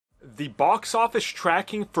The box office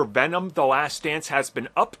tracking for Venom The Last Dance has been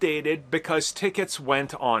updated because tickets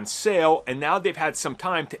went on sale, and now they've had some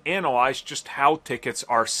time to analyze just how tickets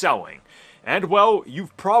are selling. And well,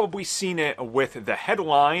 you've probably seen it with the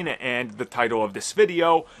headline and the title of this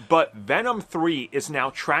video, but Venom 3 is now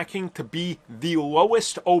tracking to be the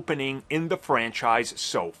lowest opening in the franchise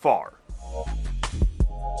so far.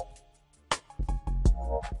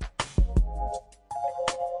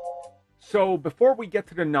 So before we get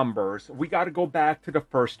to the numbers, we got to go back to the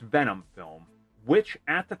first Venom film, which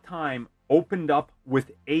at the time opened up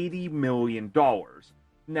with $80 million.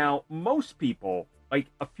 Now, most people, like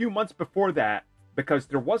a few months before that, because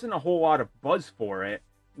there wasn't a whole lot of buzz for it,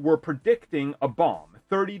 were predicting a bomb,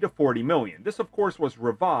 30 to 40 million. This, of course, was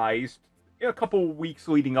revised a couple weeks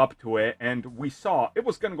leading up to it, and we saw it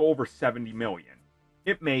was going to go over 70 million.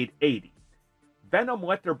 It made 80. Venom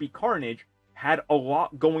Let There Be Carnage had a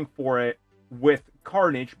lot going for it, with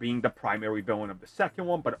Carnage being the primary villain of the second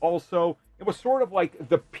one, but also it was sort of like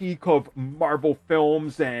the peak of Marvel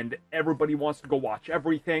films and everybody wants to go watch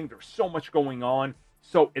everything. There's so much going on,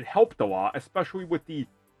 so it helped a lot, especially with the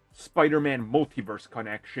Spider-Man multiverse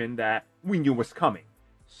connection that we knew was coming.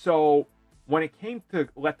 So when it came to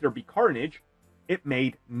Let There Be Carnage, it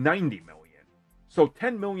made 90 million. So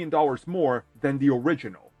 $10 million more than the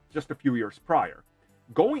original, just a few years prior.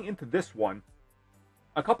 Going into this one,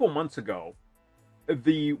 a couple months ago,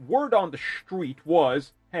 the word on the street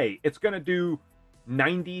was, hey, it's going to do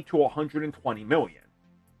 90 to 120 million.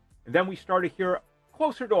 And then we started here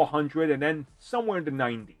closer to 100 and then somewhere in the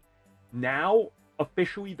 90. Now,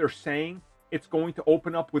 officially, they're saying it's going to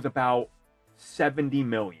open up with about 70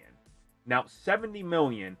 million. Now, 70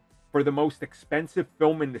 million for the most expensive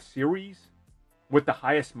film in the series with the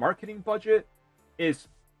highest marketing budget is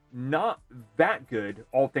not that good,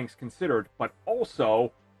 all things considered, but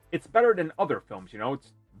also it's better than other films, you know?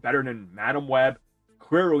 It's better than Madam Web,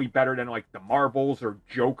 clearly better than like the Marvels or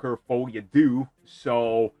Joker Folie à Deux.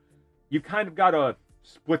 So you kind of gotta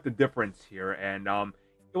split the difference here, and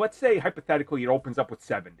let's say hypothetically it opens up with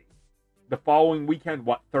 70. The following weekend,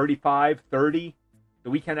 what, 35, 30? The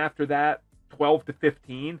weekend after that, 12 to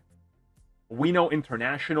 15. We know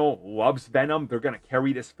International loves Venom. They're gonna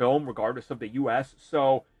carry this film regardless of the US,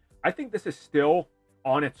 so I think this is still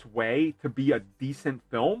on its way to be a decent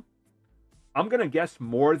film. I'm going to guess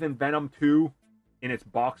more than Venom 2 in its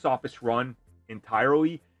box office run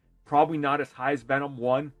entirely. Probably not as high as Venom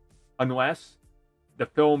 1, unless the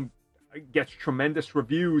film gets tremendous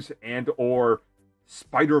reviews and or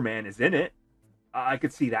Spider-Man is in it. I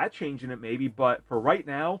could see that changing it maybe, but for right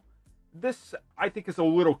now, this I think is a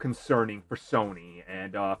little concerning for Sony,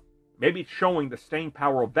 and maybe it's showing the staying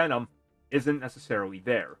power of Venom isn't necessarily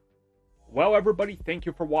there. Well, everybody, thank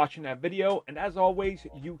you for watching that video, and as always,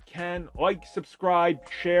 you can like, subscribe,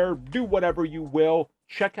 share, do whatever you will.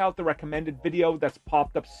 Check out the recommended video that's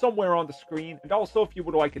popped up somewhere on the screen, and also if you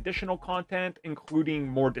would like additional content, including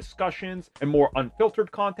more discussions and more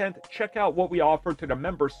unfiltered content, check out what we offer to the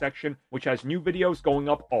members section, which has new videos going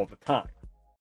up all the time.